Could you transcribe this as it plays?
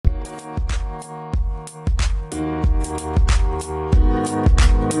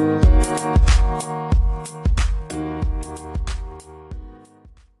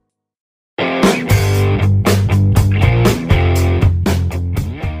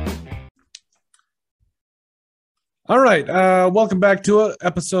All right. Welcome back to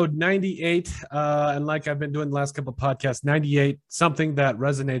episode 98. And like I've been doing the last couple of podcasts, 98, something that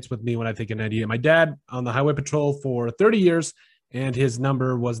resonates with me when I think of 98. My dad on the highway patrol for 30 years, and his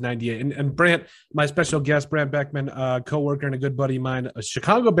number was 98. And Brant, my special guest, Brant Beckman, co-worker and a good buddy of mine, a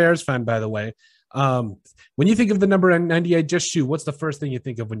Chicago Bears fan, by the way. When you think of the number 98, just shoot. What's the first thing you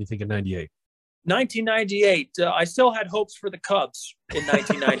think of when you think of 98? 1998. I still had hopes for the Cubs in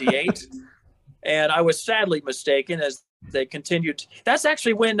 1998. And I was sadly mistaken as they continued. That's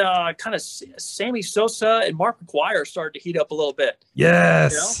actually when kind of Sammy Sosa and Mark McGwire started to heat up a little bit.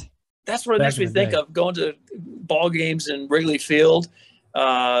 Yes. You know? That's what it makes me think of going to ball games in Wrigley Field.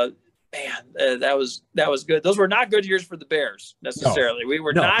 That was good. Those were not good years for the Bears necessarily. We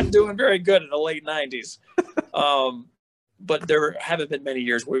were not doing very good in the late 90s. But there haven't been many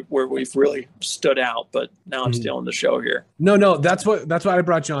years where we've really stood out. But now I'm stealing the show here. No, that's what I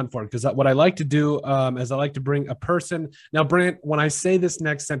brought you on for. Because what I like to do is I like to bring a person. Now, Brant, when I say this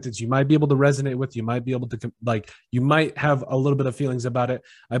next sentence, you might be able to resonate with. You might be able to you might have a little bit of feelings about it.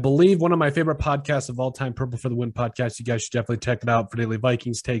 I believe one of my favorite podcasts of all time, Purple for the Win podcast. You guys should definitely check it out for Daily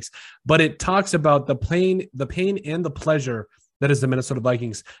Vikings takes. But it talks about the pain and the pleasure that is the Minnesota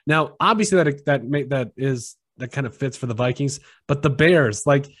Vikings. Now, obviously, that kind of fits for the Vikings, but the Bears,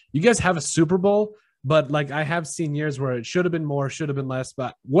 you guys have a Super Bowl, but I have seen years where it should have been more, should have been less.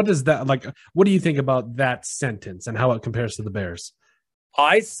 But what is that what do you think about that sentence and how it compares to the Bears?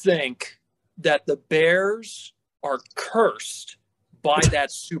 I think that the Bears are cursed by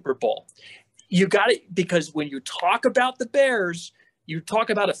that Super Bowl. You got it, because when you talk about the Bears, you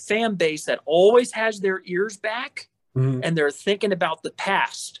talk about a fan base that always has their ears back and they're thinking about the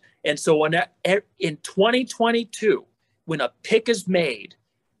past. And so in 2022, when a pick is made,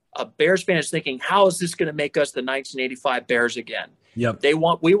 a Bears fan is thinking, how is this going to make us the 1985 Bears again? Yep.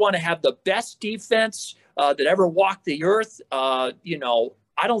 We want to have the best defense that ever walked the earth. I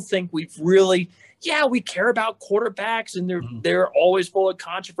don't think we've really, we care about quarterbacks and they're always full of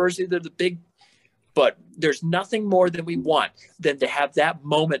controversy. They're the big, but there's nothing more than we want than to have that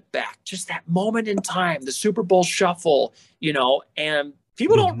moment back, just that moment in time, the Super Bowl shuffle, and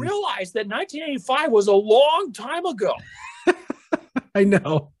people don't realize that 1985 was a long time ago. I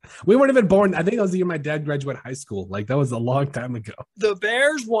know. We weren't even born. I think that was the year my dad graduated high school. That was a long time ago. The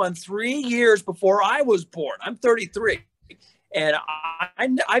Bears won 3 years before I was born. I'm 33. And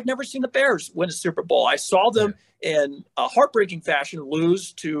I've never seen the Bears win a Super Bowl. I saw them in a heartbreaking fashion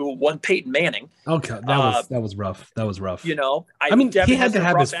lose to one Peyton Manning. Okay, that was rough. That was rough. He had to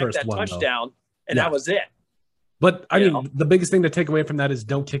have his first one, touchdown, and that was it. But the biggest thing to take away from that is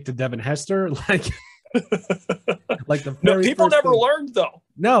don't kick to Devin Hester. People never learned though.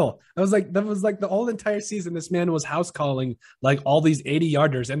 No, that was the whole entire season. This man was house calling all these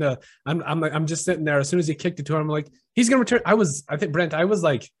 80-yarders, and I'm just sitting there. As soon as he kicked it to him, I'm like, he's gonna return. I think Brent, I was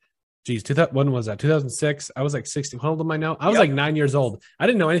like, geez, when was that? 2006. I was 16. How old am I now? I was 9 years old. I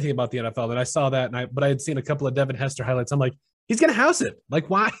didn't know anything about the NFL. But I saw that, but I had seen a couple of Devin Hester highlights. I'm like, he's gonna house it.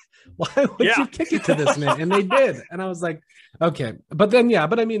 Why would you kick it to this man? And they did. And I was like, okay. But then,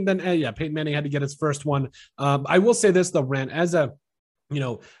 Peyton Manning had to get his first one. I will say this though, Rand, as at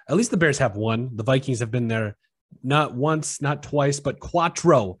least the Bears have won. The Vikings have been there not once, not twice, but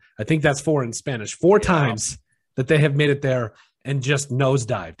cuatro. I think that's 4 in Spanish. 4 times that they have made it there and just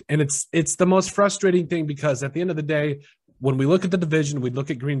nosedived. And it's the most frustrating thing, because at the end of the day, when we look at the division, we look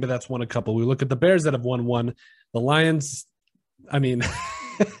at Green Bay that's won a couple. We look at the Bears that have won one. The Lions,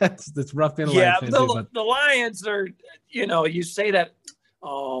 it's rough being a Lions fan too, the Lions are, you say that,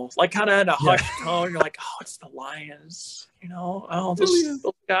 kind of in a hushed tone. You're like, oh, it's the Lions,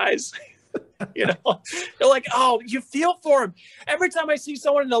 those guys, you're like, oh, you feel for them. Every time I see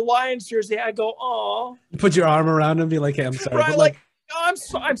someone in the Lions jersey, I go, oh. You put your arm around them and be like, hey, I'm sorry. Right,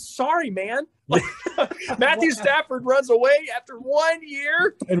 I'm sorry, man. Matthew Stafford runs away after 1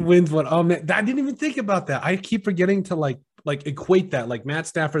 year and wins one. Oh man, I didn't even think about that. I keep forgetting to equate that. Matt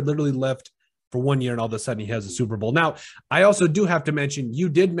Stafford literally left for 1 year and all of a sudden he has a Super Bowl. Now, I also do have to mention, you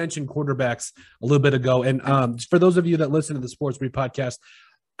did mention quarterbacks a little bit ago. And for those of you that listen to the Sports Brief podcast,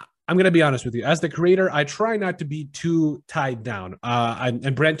 I'm going to be honest with you. As the creator, I try not to be too tied down.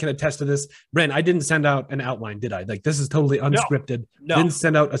 And Brent can attest to this. Brent, I didn't send out an outline, did I? This is totally unscripted. No. Didn't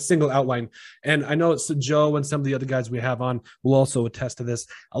send out a single outline. And I know it's Joe and some of the other guys we have on will also attest to this.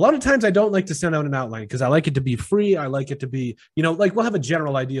 A lot of times I don't like to send out an outline because I like it to be free. I like it to be, we'll have a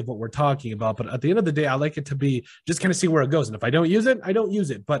general idea of what we're talking about. But at the end of the day, I like it to be just kind of see where it goes. And if I don't use it, I don't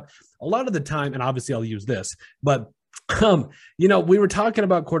use it. But a lot of the time, and obviously I'll use this, but we were talking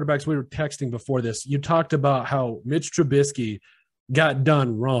about quarterbacks. We were texting before this. You talked about how Mitch Trubisky got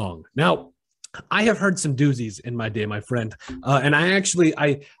done wrong. Now, I have heard some doozies in my day, my friend. And I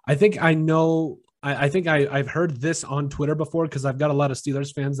think I know. I think I've heard this on Twitter before because I've got a lot of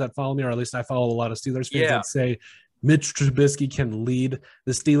Steelers fans that follow me, or at least I follow a lot of Steelers fans Yeah. that say Mitch Trubisky can lead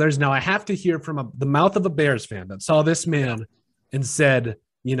the Steelers. Now, I have to hear from the mouth of a Bears fan that saw this man and said,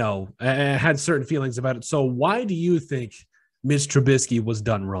 had certain feelings about it. So why do you think Mitch Trubisky was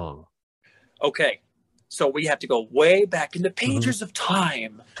done wrong? Okay. So we have to go way back in the pages of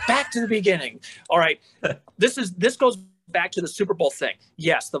time, back to the beginning. All right. This goes back to the Super Bowl thing.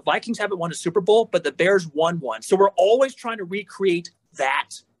 Yes, the Vikings haven't won a Super Bowl, but the Bears won one. So we're always trying to recreate that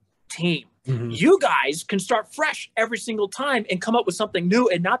team. Mm-hmm. You guys can start fresh every single time and come up with something new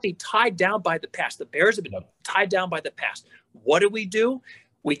and not be tied down by the past. The Bears have been tied down by the past. What did we do?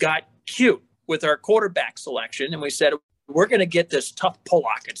 We got cute with our quarterback selection, and we said, we're going to get this tough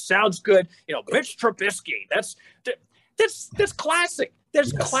Pollock. It sounds good. Mitch Trubisky. That's classic.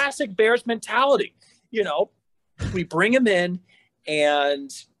 That's classic Bears mentality. We bring him in, and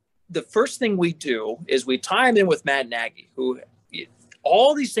the first thing we do is we tie him in with Matt Nagy, who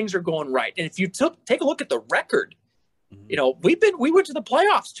all these things are going right. And if you take a look at the record, we went to the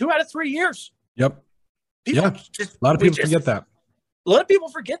playoffs 2 out of 3 years. Yep. A lot of people forget that. A lot of people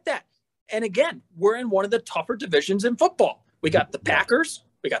forget that. And again, we're in one of the tougher divisions in football. We got the Packers,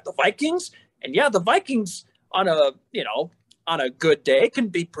 we got the Vikings, and the Vikings on a good day can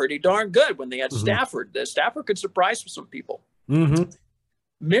be pretty darn good when they had Stafford. Stafford could surprise some people. Mm-hmm.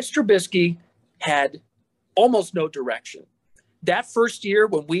 Mitch Trubisky had almost no direction. That first year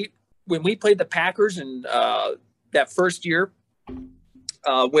when we played the Packers, and that first year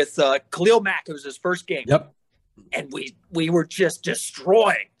with Khalil Mack, it was his first game. Yep. And we were just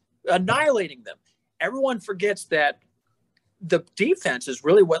annihilating them. Everyone forgets that the defense is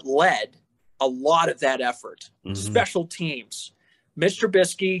really what led a lot of that effort. Mm-hmm. Special teams. Mitch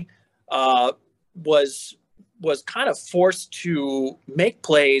Trubisky was kind of forced to make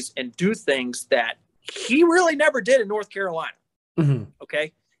plays and do things that he really never did in North Carolina. Mm-hmm.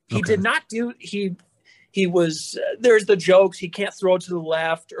 Okay. He did not do, he was, there's the jokes, he can't throw to the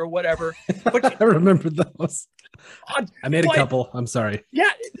left or whatever. But I remember those. I made a couple. I'm sorry. Yeah.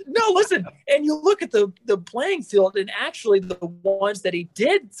 No, listen. And you look at the playing field, and actually the ones that he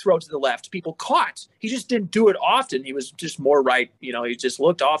did throw to the left, people caught. He just didn't do it often. He was just more right. He just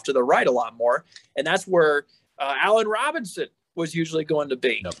looked off to the right a lot more. And that's where Allen Robinson was usually going to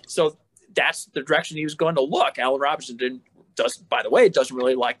be. Yep. So that's the direction he was going to look. Allen Robinson doesn't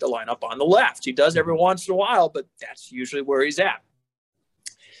really like to line up on the left. He does every once in a while, but that's usually where he's at.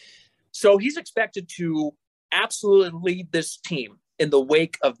 So he's expected to absolutely lead this team in the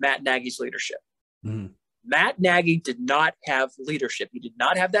wake of Matt Nagy's leadership. Mm. Matt Nagy did not have leadership. He did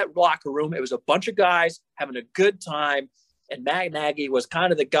not have that locker room. It was a bunch of guys having a good time, and Matt Nagy was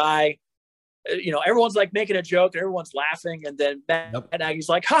kind of the guy. Everyone's like making a joke, and everyone's laughing, and then Matt Nagy's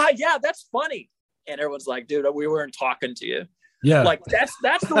like, yeah, that's funny. And everyone's like, dude, we weren't talking to you. Yeah. Like that's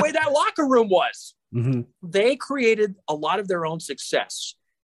the way that locker room was. Mm-hmm. They created a lot of their own success.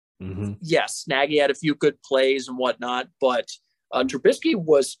 Mm-hmm. Yes, Nagy had a few good plays and whatnot, but Trubisky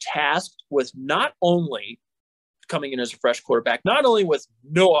was tasked with not only coming in as a fresh quarterback, not only with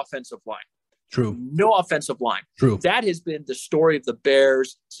no offensive line. True. No offensive line. True. That has been the story of the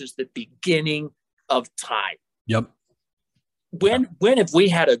Bears since the beginning of time. Yep. When have we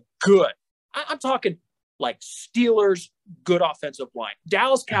had a good, I'm talking like Steelers, good offensive line.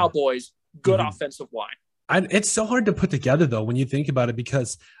 Dallas Cowboys, good offensive line. It's so hard to put together, though, when you think about it,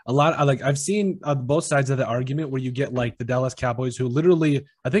 because I've seen both sides of the argument where you get like the Dallas Cowboys, who literally,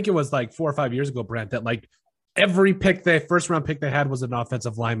 I think it was like 4 or 5 years ago, Brant, that like every first round pick they had was an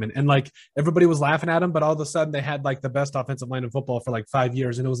offensive lineman, and like everybody was laughing at them, but all of a sudden they had like the best offensive line in football for like 5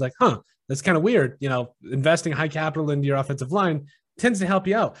 years, and it was like, that's kind of weird. Investing high capital into your offensive line tends to help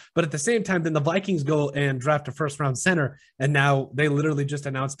you out. But at the same time, then the Vikings go and draft a first round center. And now they literally just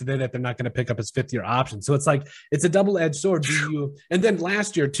announced today that they're not going to pick up his 5th-year option. So it's like, it's a double-edged sword. And then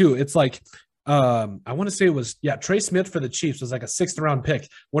last year too, it's like, I want to say it was, Trey Smith for the Chiefs was like a 6th round pick,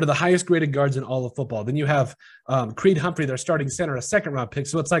 one of the highest graded guards in all of football. Then you have Creed Humphrey, their starting center, a 2nd round pick.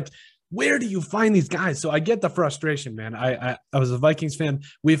 So it's like, where do you find these guys? So I get the frustration, man. I was a Vikings fan.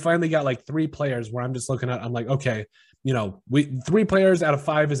 We finally got like 3 players where I'm just looking at, I'm like, okay, 3 players out of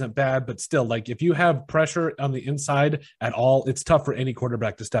 5 isn't bad, but still, like if you have pressure on the inside at all, it's tough for any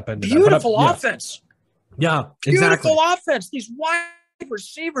quarterback to step into. Beautiful offense. Yeah, exactly. Beautiful offense. These wide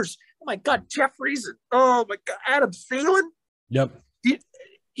receivers. Oh my God, Jeff Reason. Oh my God, Adam Thielen. Yep.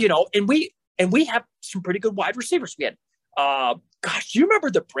 And we have some pretty good wide receivers. We had Gosh, do you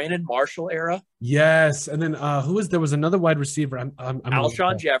remember the Brandon Marshall era? Yes, and then there was another wide receiver. I'm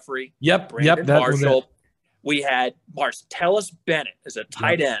Alshon Jeffrey. Yep, Brandon that was Marshall. it. We had Martellus Bennett as a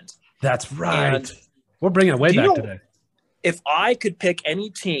tight end. That's right. And we're bringing it way back today. If I could pick any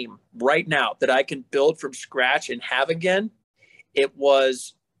team right now that I can build from scratch and have again, it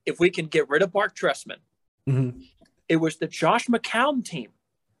was if we can get rid of Mark Trestman. Mm-hmm. It was the Josh McCown team.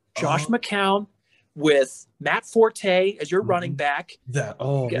 Josh McCown with Matt Forte as your running back.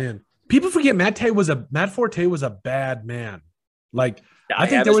 Man. People forget Matt Forte was a bad man. Like I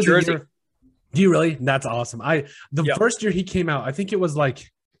think there was a year. Do you really? That's awesome. First year he came out, I think it was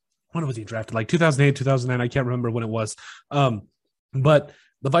like, when was he drafted? Like 2008, 2009. I can't remember when it was. But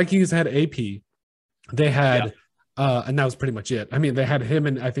the Vikings had AP. They had, and that was pretty much it. I mean, they had him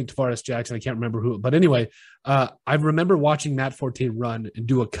and I think Tavares Jackson. I can't remember who. But anyway, I remember watching Matt Forte run and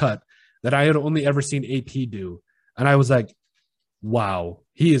do a cut that I had only ever seen AP do. And I was like, wow,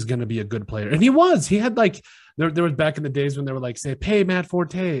 he is going to be a good player. And he was. He had like, there was back in the days when they were like, say, pay Matt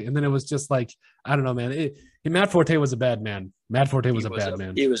Forte. And then it was just like, I don't know, man. Matt Forte was a bad man. Matt Forte was a bad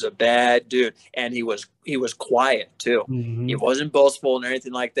man. He was a bad dude. And he was quiet too. Mm-hmm. He wasn't boastful or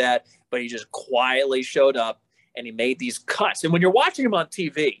anything like that, but he just quietly showed up and he made these cuts. And when you're watching him on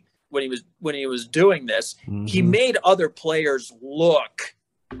TV, when he was doing this, he made other players look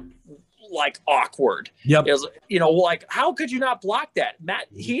like awkward. Yep. It was, like, how could you not block that? Matt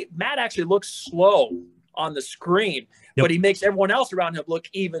actually looks slow on the screen, but he makes everyone else around him look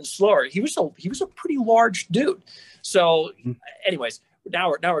even slower. He was a pretty large dude. So anyways, now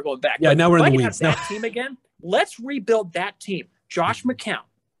we're going back. Yeah, now we're in the weeds. That team again. Let's rebuild that team. Josh McCown,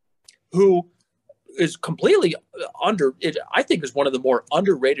 who is completely I think is one of the more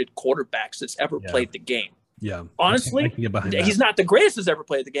underrated quarterbacks that's ever played the game. Yeah. Honestly, I can get behind that. He's not the greatest that's ever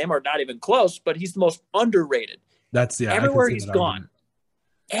played the game, or not even close, but he's the most underrated. Everywhere he's gone,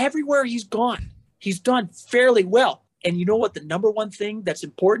 he's done fairly well. And you know what the number one thing that's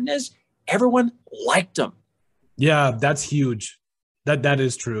important is? Everyone liked him. Yeah, that's huge. That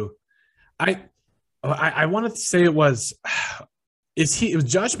is true. I wanted to say it was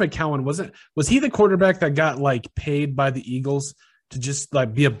Josh McCown, was he the quarterback that got like paid by the Eagles to just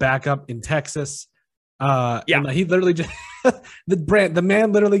like be a backup in Texas? And he literally just the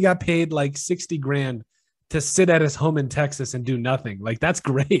man literally got paid like $60,000 to sit at his home in Texas and do nothing. Like that's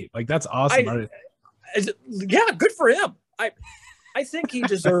great. Like that's awesome. Good for him. I think he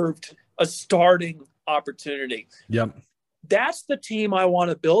deserved a starting opportunity. Yep. That's the team I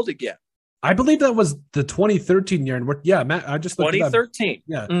want to build again. I believe that was the 2013 year. And Matt, I just looked 2013.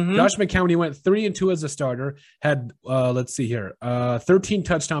 Yeah. Mm-hmm. Josh McCown, he went 3-2 as a starter, had, let's see here, 13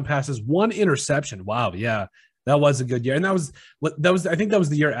 touchdown passes, 1 interception. Wow. Yeah. That was a good year. And I think that was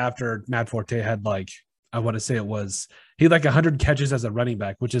the year after Matt Forte had like, I want to say he had like 100 catches as a running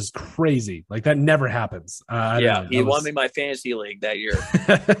back, which is crazy. Like that never happens. He won me my fantasy league that year.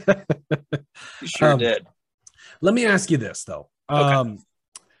 He sure did. Let me ask you this though. Okay.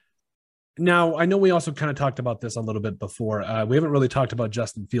 Now, I know we also kind of talked about this a little bit before. We haven't really talked about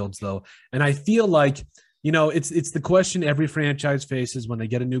Justin Fields, though. And I feel like, it's the question every franchise faces when they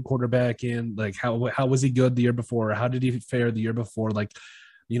get a new quarterback in. Like, how was he good the year before? How did he fare the year before? Like,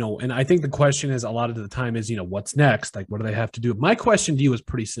 and I think the question is a lot of the time is, what's next? Like, what do they have to do? My question to you is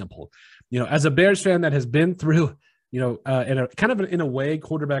pretty simple. As a Bears fan that has been through, in a way,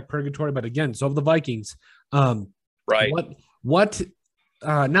 quarterback purgatory, but again, so have the Vikings. Right. What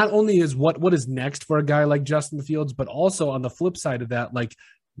not only is what is next for a guy like Justin Fields, but also on the flip side of that, like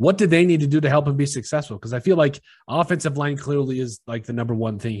what do they need to do to help him be successful? Because I feel like offensive line clearly is like the number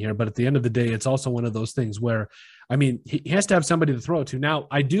one thing here, but at the end of the day, it's also one of those things where, I mean, he has to have somebody to throw it to. Now,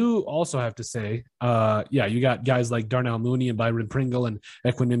 I do also have to say, you got guys like Darnell Mooney and Byron Pringle and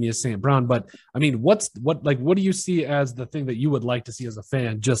Equinemius St. Brown, but I mean, what do you see as the thing that you would like to see as a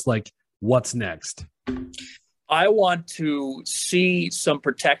fan? Just like what's next? I want to see some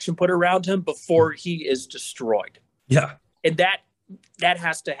protection put around him before he is destroyed. Yeah. And that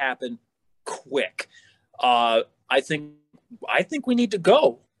has to happen quick. I think we need to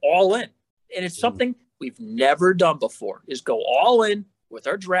go all in. And it's something we've never done before, is go all in with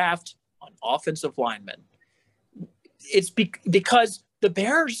our draft on offensive linemen. It's because the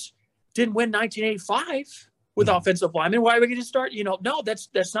Bears didn't win 1985 with offensive linemen. Why are we going to start? No,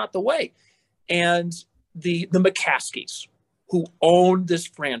 that's not the way. And the McCaskies, who own this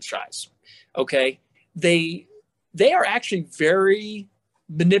franchise, okay, they are actually very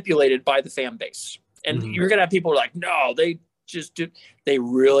manipulated by the fan base. And you're going to have people who are like, no, they just do. They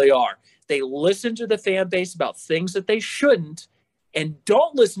really are. They listen to the fan base about things that they shouldn't, and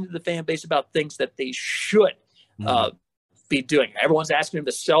don't listen to the fan base about things that they should. be doing. Everyone's asking him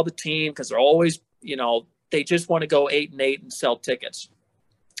to sell the team because they're always, they just want to go 8-8 and sell tickets.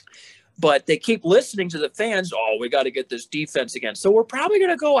 But they keep listening to the fans. Oh, we got to get this defense again. So we're probably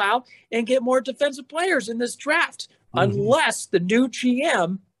going to go out and get more defensive players in this draft, unless the new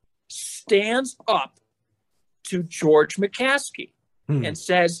GM stands up to George McCaskey and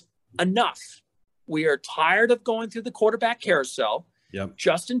says, enough. We are tired of going through the quarterback carousel. Yep.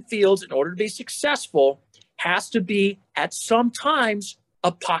 Justin Fields, in order to be successful, has to be at some times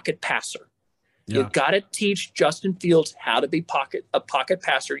a pocket passer. Yeah. You've got to teach Justin Fields how to be a pocket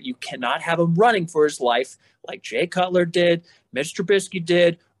passer. You cannot have him running for his life like Jay Cutler did, Mitch Trubisky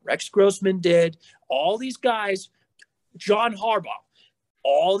did, Rex Grossman did. All these guys, John Harbaugh,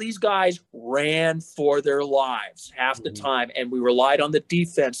 all these guys ran for their lives half the time, and we relied on the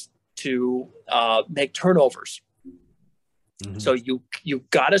defense to make turnovers. So you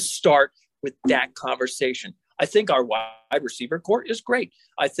got to start with that conversation. I think our wide receiver core is great.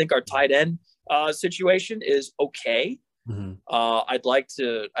 I think our tight end situation is okay. I'd like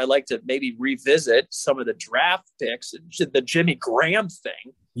to maybe revisit some of the draft picks, the Jimmy Graham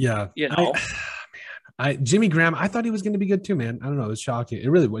thing. Yeah, Jimmy Graham, I thought he was going to be good too, man. I don't know. It was shocking. It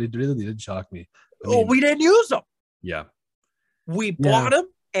really did shock me. We didn't use him. Yeah. We bought him,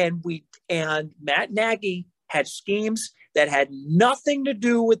 and Matt Nagy had schemes that had nothing to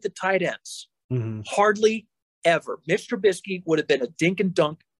do with the tight ends. Hardly ever. Mitch Trubisky would have been a dink and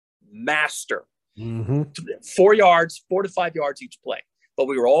dunk master. 4 to 5 yards each play. But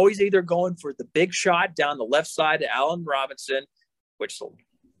we were always either going for the big shot down the left side to Allen Robinson, which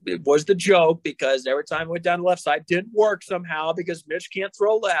it was the joke because every time we went down the left side, didn't work somehow because Mitch can't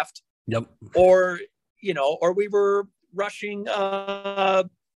throw left. Yep. Or we were rushing.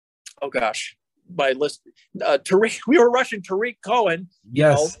 My list. We were rushing Tariq Cohen.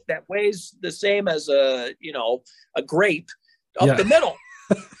 That weighs the same as a grape up the middle.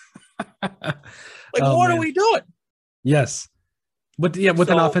 What are we doing? Yes. But with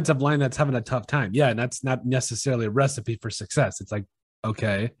an offensive line that's having a tough time. Yeah, and that's not necessarily a recipe for success. It's like,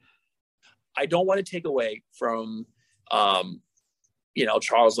 okay. I don't want to take away from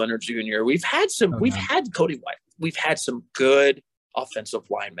Charles Leonard Jr. We've had Cody White. We've had some good offensive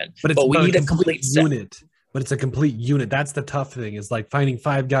linemen. But we need a complete unit. But it's a complete unit. That's the tough thing, is like finding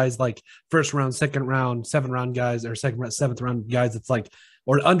 5 guys, like first round, second round, 7th round guys, or seventh round guys. It's like,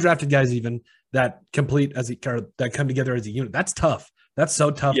 or undrafted guys even that that come together as a unit. That's tough. That's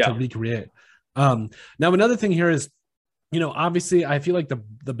so tough to recreate. Now another thing here is, obviously I feel like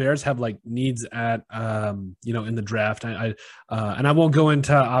the Bears have like needs at in the draft. And I won't go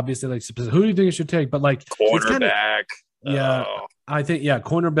into obviously like specific, who do you think you should take, but like cornerback. I think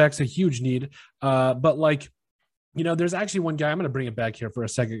cornerback's a huge need. But like, there's actually one guy, I'm going to bring it back here for a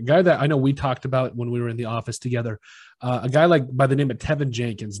second. A guy that I know we talked about when we were in the office together, a guy like by the name of Tevin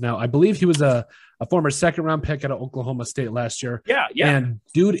Jenkins. Now, I believe he was a former 2nd round pick out of Oklahoma State last year. Yeah. And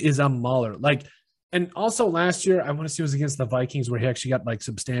dude is a mauler. Like, and also last year, I want to say it was against the Vikings where he actually got like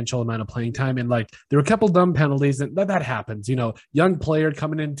substantial amount of playing time. And like, there were a couple dumb penalties, and that happens, young player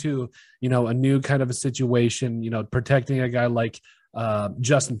coming into, a new kind of a situation, protecting a guy like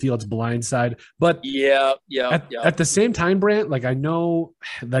Justin Fields blindside. But at the same time, Brant, like, I know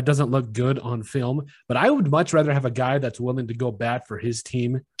that doesn't look good on film, but I would much rather have a guy that's willing to go bat for his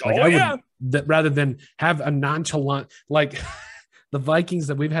team. Like, rather than have a nonchalant, like the Vikings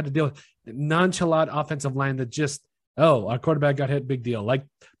that we've had to deal with, nonchalant offensive line that just, our quarterback got hit, big deal. Like,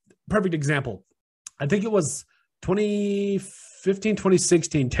 perfect example. I think it was 2015,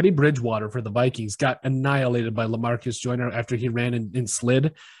 2016, Teddy Bridgewater for the Vikings got annihilated by LaMarcus Joyner after he ran and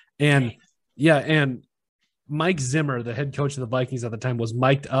slid. And and Mike Zimmer, the head coach of the Vikings at the time, was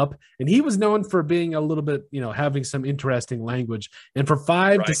mic'd up, and he was known for being a little bit, having some interesting language. And for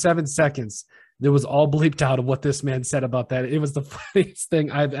 5 to 7 seconds, there was all bleeped out of what this man said about that. It was the funniest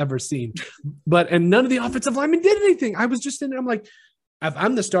thing I've ever seen. And none of the offensive linemen did anything. I was just in there. I'm like, if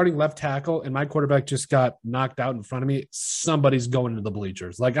I'm the starting left tackle and my quarterback just got knocked out in front of me, somebody's going to the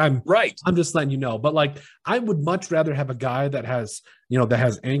bleachers. Like, I'm just letting you know. But like, I would much rather have a guy that has, that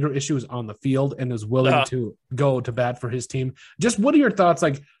has anger issues on the field and is willing to go to bat for his team. Just what are your thoughts?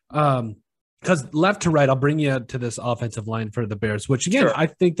 Like, because left to right, I'll bring you to this offensive line for the Bears, which again, I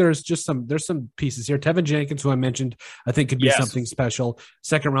think there's some pieces here. Tevin Jenkins, who I mentioned, I think could be something special.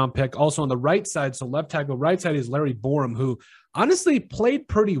 2nd round pick. Also on the right side, so left tackle, right side is Larry Borum, who honestly played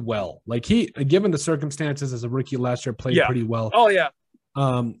pretty well. Like, he, given the circumstances as a rookie last year, played pretty well. Oh yeah.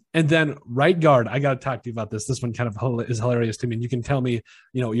 And then right guard, I got to talk to you about this. This one kind of is hilarious to me. And you can tell me,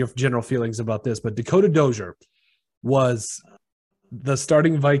 your general feelings about this, but Dakota Dozier was the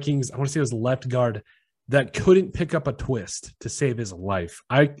starting Vikings, I want to say it was left guard, that couldn't pick up a twist to save his life.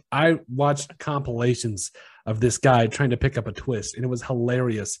 I watched compilations of this guy trying to pick up a twist, and it was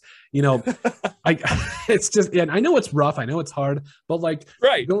hilarious. You know, it's just, and I know it's rough, I know it's hard, but like,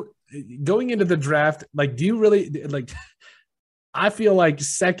 right, going into the draft, like, do you really like? I feel like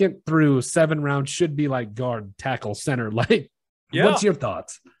 2nd through 7 rounds should be like guard, tackle, center. Like, what's your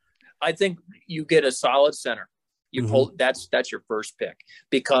thoughts? I think you get a solid center. You pull that's your first pick,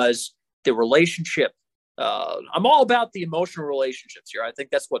 because the relationship. I'm all about the emotional relationships here. I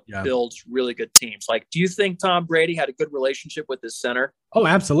think that's what builds really good teams. Like, do you think Tom Brady had a good relationship with his center? Oh,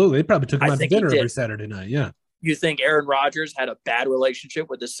 absolutely. They probably took him out to dinner every Saturday night. Yeah. You think Aaron Rodgers had a bad relationship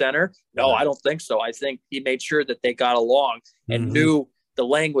with the center? No, I don't think so. I think he made sure that they got along and knew the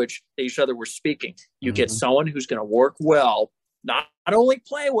language that each other were speaking. You get someone who's going to work well, not only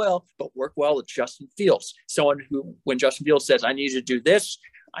play well, but work well with Justin Fields. Someone who, when Justin Fields says, I need you to do this,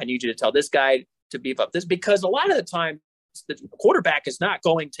 I need you to tell this guy to beef up this, because a lot of the time the quarterback is not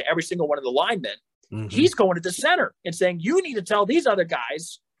going to every single one of the linemen. He's going to the center and saying, you need to tell these other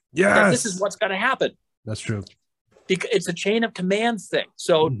guys that this is what's going to happen. That's true. Because it's a chain of command thing.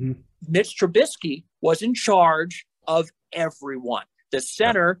 So Mitch Trubisky was in charge of everyone. The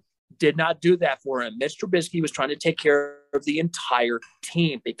center did not do that for him. Mitch Trubisky was trying to take care of the entire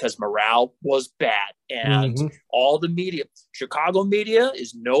team because morale was bad. And all the media, Chicago media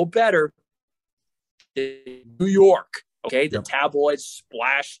is no better than New York. Okay. The tabloids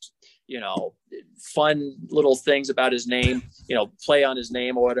splashed, fun little things about his name, play on his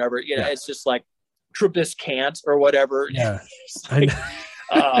name or whatever. It's just like Trubisky can't or whatever. Yeah. Like,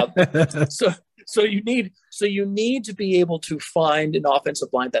 so you need to be able to find an offensive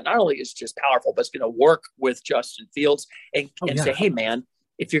line that not only is just powerful, but it's going to work with Justin Fields and say, hey man,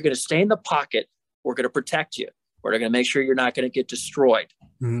 if you're going to stay in the pocket, we're going to protect you. We're going to make sure you're not going to get destroyed.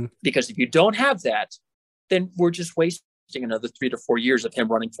 Because if you don't have that, then we're just wasting another 3 to 4 years of him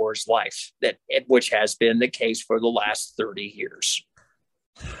running for his life, which has been the case for the last 30 years.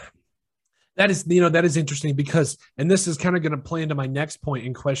 That is interesting because, and this is kind of going to play into my next point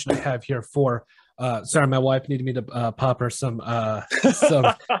in question I have here for, sorry, my wife needed me to pop her some, the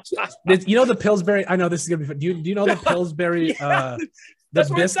Pillsbury, I know this is going to be fun. Do you know the Pillsbury, that's the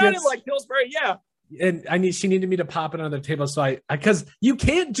what biscuits? It sounded like, Pillsbury, yeah. And she needed me to pop it on the table. So because you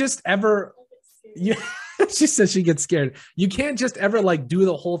can't just ever, she says she gets scared. You can't just ever like do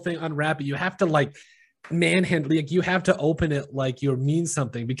the whole thing, unwrap it. You have to like manhandle, like you have to open it like you mean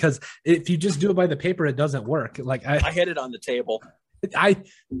something, because if you just do it by the paper, it doesn't work. Like I hit it on the table. I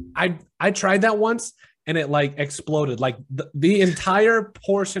tried that once and it like exploded. Like the entire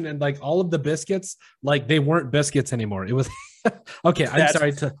portion and like all of the biscuits, like they weren't biscuits anymore. It was okay.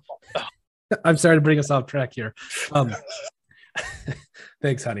 I'm sorry to bring us off track here.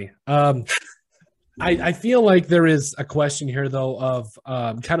 Thanks, honey. I feel like there is a question here, though, of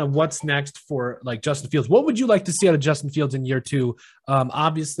kind of what's next for like Justin Fields. What would you like to see out of Justin Fields in year 2?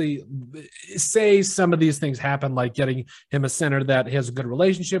 Obviously, say some of these things happen, like getting him a center that he has a good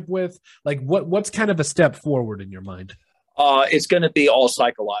relationship with. Like, what's kind of a step forward in your mind? It's going to be all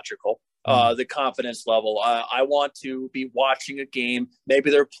psychological. The confidence level. I want to be watching a game. Maybe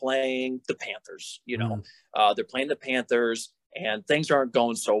they're playing the Panthers, they're playing the Panthers and things aren't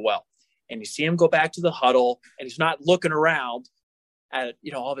going so well. And you see him go back to the huddle and he's not looking around at,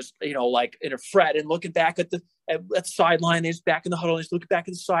 all of his, like in a fret and looking back at the sideline. He's back in the huddle. He's looking back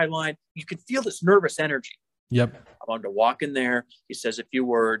at the sideline. You can feel this nervous energy. Yep. I want him to walk in there. He says a few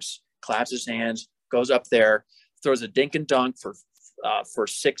words, claps his hands, goes up there, throws a dink and dunk for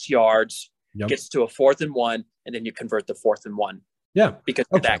 6 yards, gets to a 4th and 1, and then you convert the 4th and 1. Yeah. Because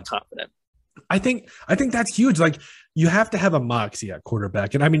you're that confident. I think that's huge. Like you have to have a moxie at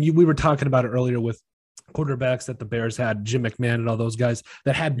quarterback. And I mean, we were talking about it earlier with quarterbacks that the Bears had, Jim McMahon and all those guys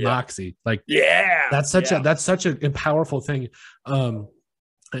that had moxie. Like, that's such a powerful thing.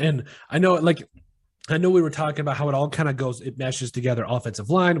 And I know we were talking about how it all kind of it meshes together, offensive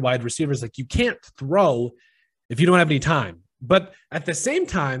line, wide receivers. Like you can't throw if you don't have any time. But at the same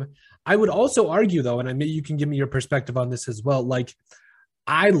time, I would also argue though, and I mean, you can give me your perspective on this as well. Like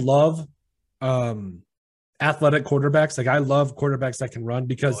I love athletic quarterbacks. Like I love quarterbacks that can run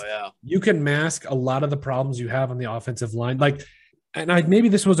because you can mask a lot of the problems you have on the offensive line. Like, and maybe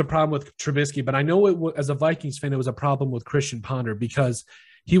this was a problem with Trubisky, but I know as a Vikings fan, it was a problem with Christian Ponder because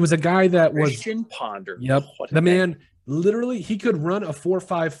he was a guy that Christian Ponder. Yep. The man literally, he could run a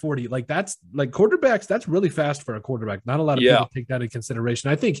 4.5 40. Like that's like quarterbacks. That's really fast for a quarterback. Not a lot of people take that into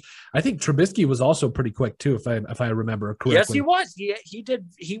consideration. I think Trubisky was also pretty quick too, if I remember correctly. Yes, he was. He did.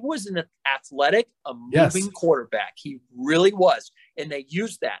 He was an athletic, moving quarterback. He really was, and they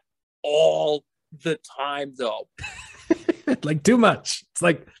used that all the time, though. Like too much. It's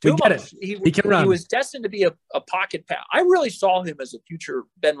like, we get it. He can run. He was destined to be a pocket pass. I really saw him as a future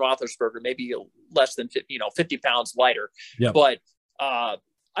Ben Roethlisberger, maybe less than 50 pounds lighter. Yep. But I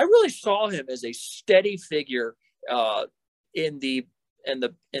really saw him as a steady figure in the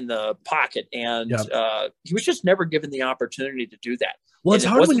pocket, and he was just never given the opportunity to do that. Well, it's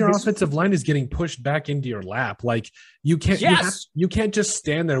hard when your offensive line is getting pushed back into your lap. Like you can't, you can't just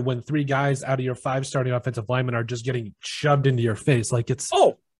stand there when 3 guys out of your 5 starting offensive linemen are just getting shoved into your face. Like it's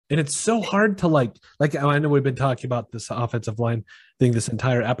and it's so hard to like I know we've been talking about this offensive line thing this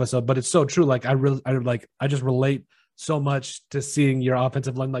entire episode, but it's so true. Like I just relate so much to seeing your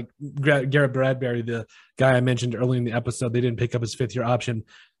offensive line, like Garrett Bradbury, the guy I mentioned early in the episode. They didn't pick up his 5th-year option.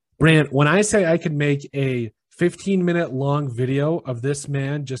 Brant, when I say I could make a 15-minute long video of this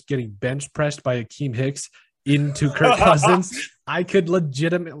man just getting bench pressed by Akeem Hicks into Kirk Cousins, I could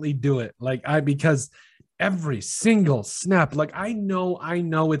legitimately do it. Because every single snap, like I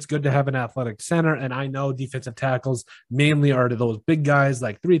know it's good to have an athletic center, and I know defensive tackles mainly are those big guys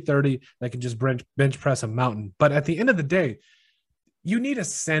like 330 that can just bench press a mountain. But at the end of the day, you need a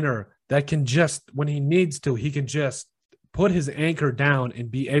center that can just, when he needs to, he can just put his anchor down and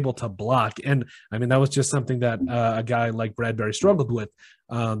be able to block. And I mean, that was just something that a guy like Bradbury struggled with.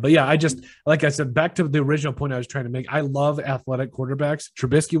 But yeah, like I said, back to the original point I was trying to make, I love athletic quarterbacks.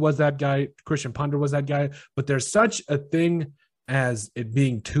 Trubisky was that guy. Christian Ponder was that guy. But there's such a thing as it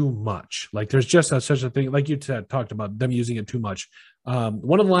being too much. Like there's just such a thing, like you talked about them using it too much.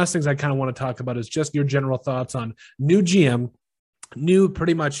 One of the last things I kind of want to talk about is just your general thoughts on new GM, new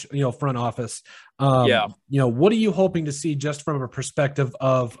pretty much, front office. What are you hoping to see just from a perspective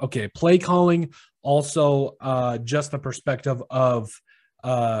of, okay, play calling, also just the perspective of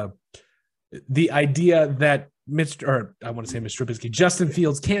the idea that Mitch Trubisky, Justin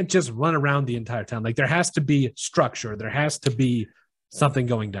Fields can't just run around the entire time. Like there has to be structure. There has to be something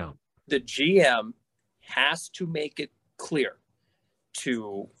going down. The GM has to make it clear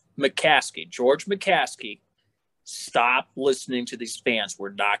to George McCaskey, stop listening to these fans.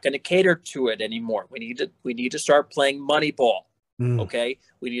 We're not going to cater to it anymore. We need to start playing money ball. Okay.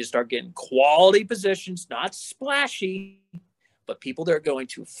 We need to start getting quality positions, not splashy, but people that are going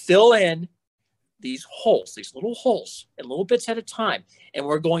to fill in these holes, these little holes and little bits at a time. And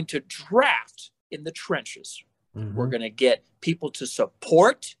we're going to draft in the trenches. Mm-hmm. We're going to get people to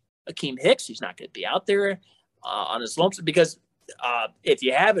support Akeem Hicks. He's not going to be out there on his lumps because if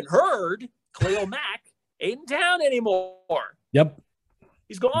you haven't heard, Khalil Mack ain't in town anymore. Yep.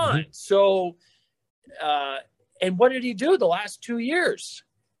 He's gone. Mm-hmm. So, and what did he do the last 2 years?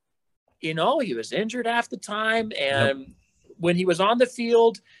 He was injured half the time. And when he was on the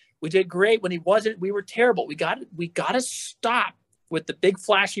field, we did great. When he wasn't, we were terrible. We got to stop with the big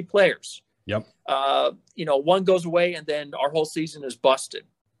flashy players. Yep. One goes away and then our whole season is busted.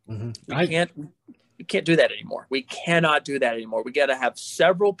 Mm-hmm. We can't do that anymore. We cannot do that anymore. We got to have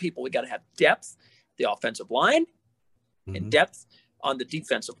several people. We got to have depth, the offensive line, and depth on the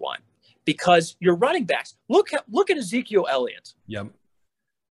defensive line, because your running backs. Look at Ezekiel Elliott. Yep.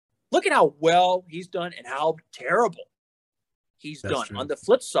 Look at how well he's done and how terrible he's done. True. On the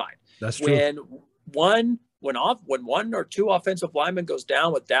flip side, that's true. When one or two offensive linemen goes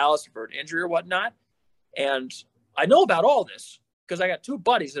down with Dallas for an injury or whatnot, and I know about all this because I got two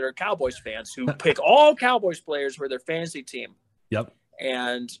buddies that are Cowboys fans who pick all Cowboys players for their fantasy team. Yep.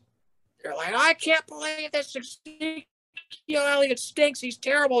 And they're like, I can't believe this Ezekiel Elliott stinks. He's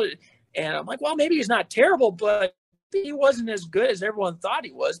terrible. And I'm like, well, maybe he's not terrible, but he wasn't as good as everyone thought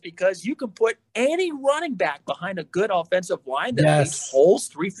he was, because you can put any running back behind a good offensive line that leaves holes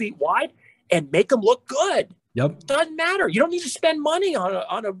 3 feet wide and make them look good. Yep. Doesn't matter. You don't need to spend money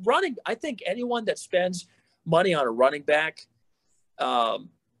on a running. I think anyone that spends money on a running back, no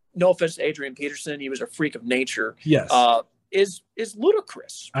offense to Adrian Peterson, he was a freak of nature. Yes. Is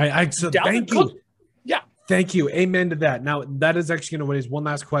ludicrous. Thank you. Yeah. Thank you. Amen to that. Now, that is actually going to raise one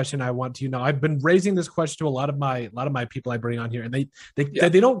last question I want to know. I've been raising this question to a lot of my people I bring on here, and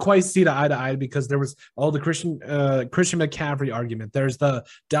they don't quite see eye to eye, because there was all the Christian McCaffrey argument. There's the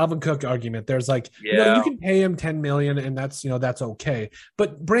Dalvin Cook argument. There's you can pay him $10 million, and that's okay.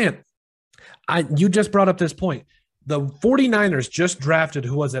 But Brant, you just brought up this point. The 49ers just drafted,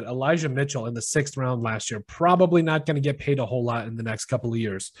 Elijah Mitchell in the 6th round last year. Probably not going to get paid a whole lot in the next couple of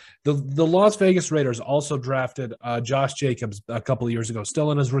years. The Las Vegas Raiders also drafted Josh Jacobs a couple of years ago,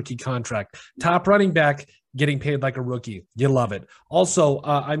 still in his rookie contract. Top running back, getting paid like a rookie. You love it. Also,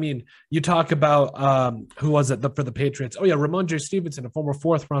 you talk about who was it for the Patriots? Oh, yeah, Ramondre Stevenson, a former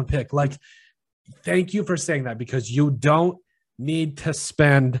 4th round pick. Thank you for saying that, because you don't need to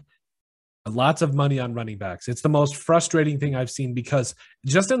spend Lots of money on running backs. It's the most frustrating thing I've seen because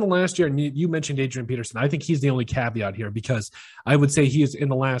just in the last year, and you mentioned Adrian Peterson, I think he's the only caveat here because I would say he is in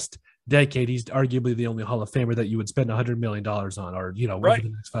the last decade, he's arguably the only Hall of Famer that you would spend $100 million on or, over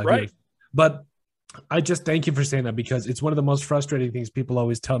the next 5 years. But I just thank you for saying that because it's one of the most frustrating things people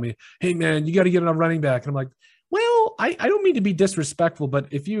always tell me, hey, man, you got to get a running back. And I'm like, well, I don't mean to be disrespectful, but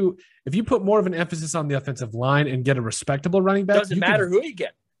if you put more of an emphasis on the offensive line and get a respectable running back, doesn't matter who you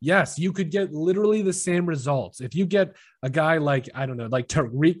get. Yes, you could get literally the same results. If you get a guy like, I don't know, like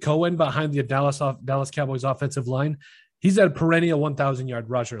Tariq Cohen behind the Dallas Cowboys offensive line, he's a perennial 1,000-yard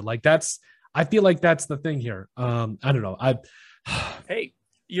rusher. Like I feel like that's the thing here. I don't know. Hey,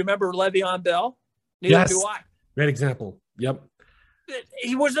 you remember Le'Veon Bell? Neither yes. do I. Great example. Yep.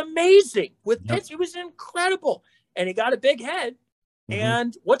 He was amazing with pitch. He was incredible. And he got a big head. Mm-hmm.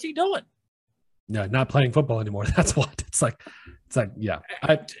 And what's he doing? Yeah, not playing football anymore. That's what it's like. It's like, yeah.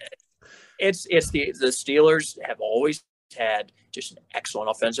 It's the Steelers have always had just an excellent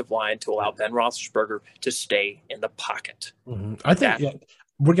offensive line to allow Ben Roethlisberger to stay in the pocket. Mm-hmm. I think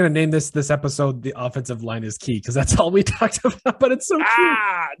we're gonna name this episode "The Offensive Line is Key" because that's all we talked about. But it's so true.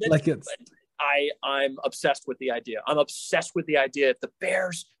 I'm obsessed with the idea. I'm obsessed with the idea. If the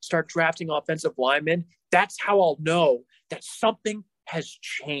Bears start drafting offensive linemen, that's how I'll know that something has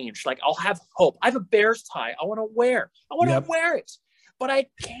changed. Like I'll have hope. I have a Bears tie I want to wear. I want to wear it, but I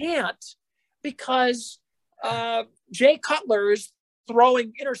can't because Jay Cutler is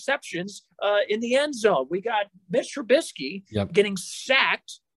throwing interceptions in the end zone. We got Mitch Trubisky getting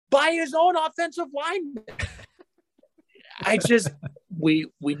sacked by his own offensive lineman.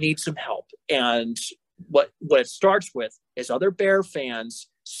 We need some help. And what it starts with is other Bear fans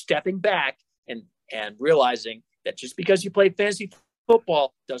stepping back and realizing that just because you play fantasy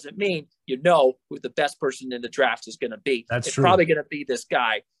football doesn't mean you know who the best person in the draft is going to be. It's true. Probably going to be this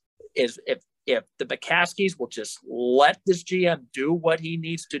guy. Is if the McCaskies will just let this GM do what he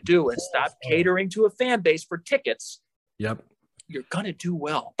needs to do and stop catering to a fan base for tickets, you're going to do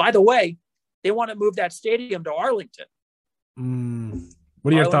well. By the way, they want to move that stadium to Arlington.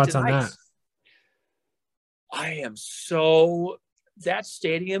 What are your thoughts on that? That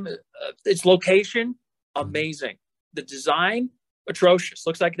stadium, its location, amazing. The design, atrocious.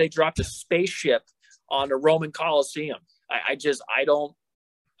 Looks like they dropped a spaceship on the Roman Colosseum. I don't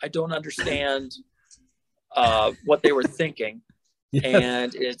understand what they were thinking.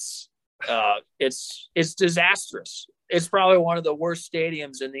 And it's disastrous. It's probably one of the worst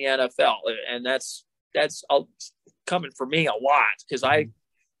stadiums in the NFL. And that's coming for me a lot because I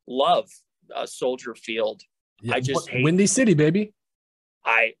love Soldier Field. I just hate Windy City, baby.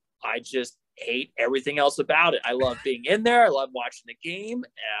 I just hate everything else about it. I love being in there. I love watching the game,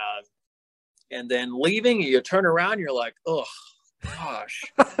 and then leaving. You turn around, you're like, oh gosh.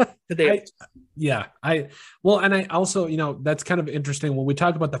 And I also, that's kind of interesting when we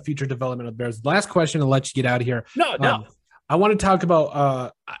talk about the future development of Bears. Last question, I'll let you get out of here. No. I want to talk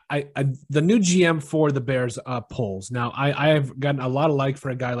about the new GM for the Bears, Poles. Now, I have gotten a lot of like for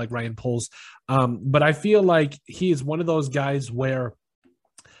a guy like Ryan Poles, but I feel like he is one of those guys where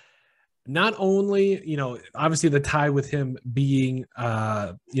not only, obviously the tie with him being,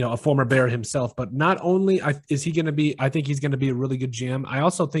 a former Bear himself, but not only is he going to be, I think he's going to be a really good GM. I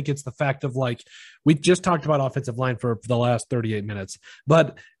also think it's the fact of we just talked about offensive line for the last 38 minutes,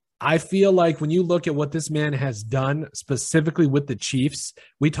 but I feel like when you look at what this man has done specifically with the Chiefs,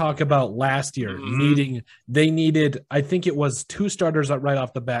 we talk about last year they needed, I think it was 2 starters right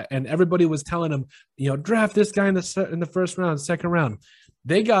off the bat. And everybody was telling him, draft this guy in the first round, second round.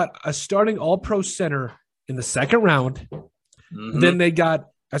 They got a starting all-pro center in the second round. Then they got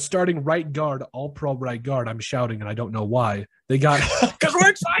a starting right guard, all-pro right guard. I'm shouting and I don't know why. They got because we're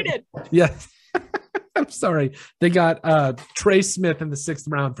excited. Yeah. I'm sorry. They got Trey Smith in the 6th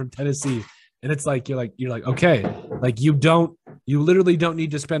round from Tennessee. And it's like, you're like, okay, you literally don't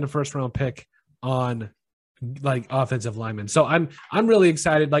need to spend a first round pick on offensive linemen. So I'm really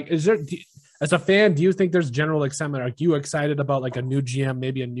excited. As a fan, do you think there's general excitement? Are you excited about a new GM,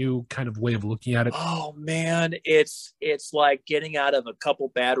 maybe a new kind of way of looking at it? Oh man, it's like getting out of a couple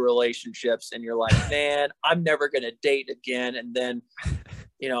bad relationships and you're like, man, I'm never going to date again. And then,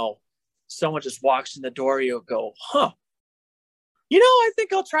 someone just walks in the door, you'll go, huh, I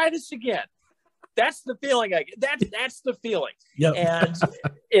think I'll try this again. That's the feeling I get. That's the feeling. Yep. And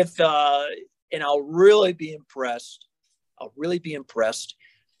and I'll really be impressed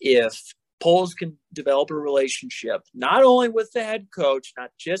if Poles can develop a relationship, not only with the head coach,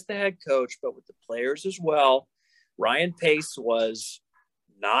 not just the head coach, but with the players as well. Ryan Pace was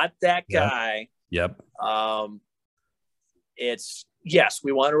not that guy. Yep. yes,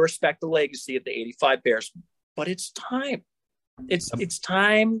 we want to respect the legacy of the 85 Bears, but it's time. It's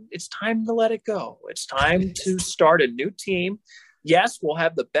time. It's time to let it go. It's time to start a new team. Yes, we'll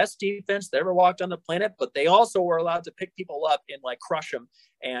have the best defense that ever walked on the planet, but they also were allowed to pick people up and like crush them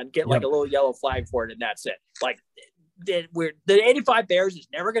and get like a little yellow flag for it, and that's it. Like the 85 Bears is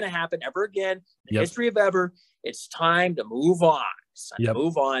never going to happen ever again in the history of ever. It's time to move on. It's time to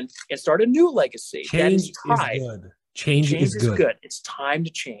move on and start a new legacy. Change is good. Change is good. It's time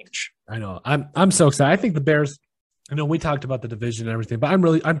to change. I know. I'm so excited. I think the Bears. I know we talked about the division and everything, but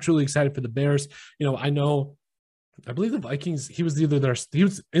I'm truly excited for the Bears. I believe the Vikings, he was in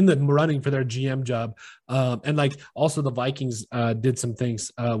the running for their GM job. And like also the Vikings did some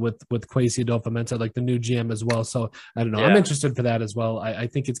things with Kwesi Adolfo-Mensah, like the new GM as well. So I don't know. Yeah. I'm interested for that as well. I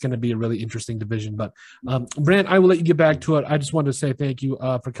think it's going to be a really interesting division, but Brant, I will let you get back to it. I just wanted to say thank you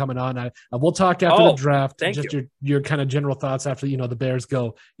for coming on. We'll talk after the draft. Thank just you. Your kind of general thoughts after, the Bears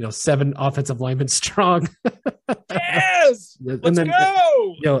go, 7 offensive linemen strong. Yes, let's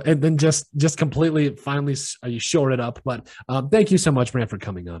go. And then just completely finally you shore it up. But thank you so much, Brant, for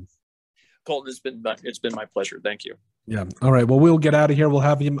coming on. Colton, it's been my pleasure. Thank you. Yeah. All right. Well, we'll get out of here. We'll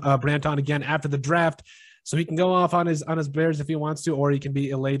have him Brant on again after the draft, so he can go off on his Bears if he wants to, or he can be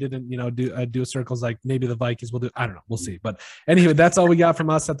elated and do circles like maybe the Vikings will do. I don't know. We'll see. But anyway, that's all we got from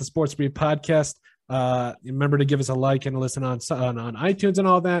us at the Sports Brief Podcast. Remember to give us a like and listen on iTunes and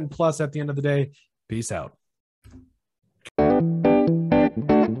all that. And plus, at the end of the day, peace out.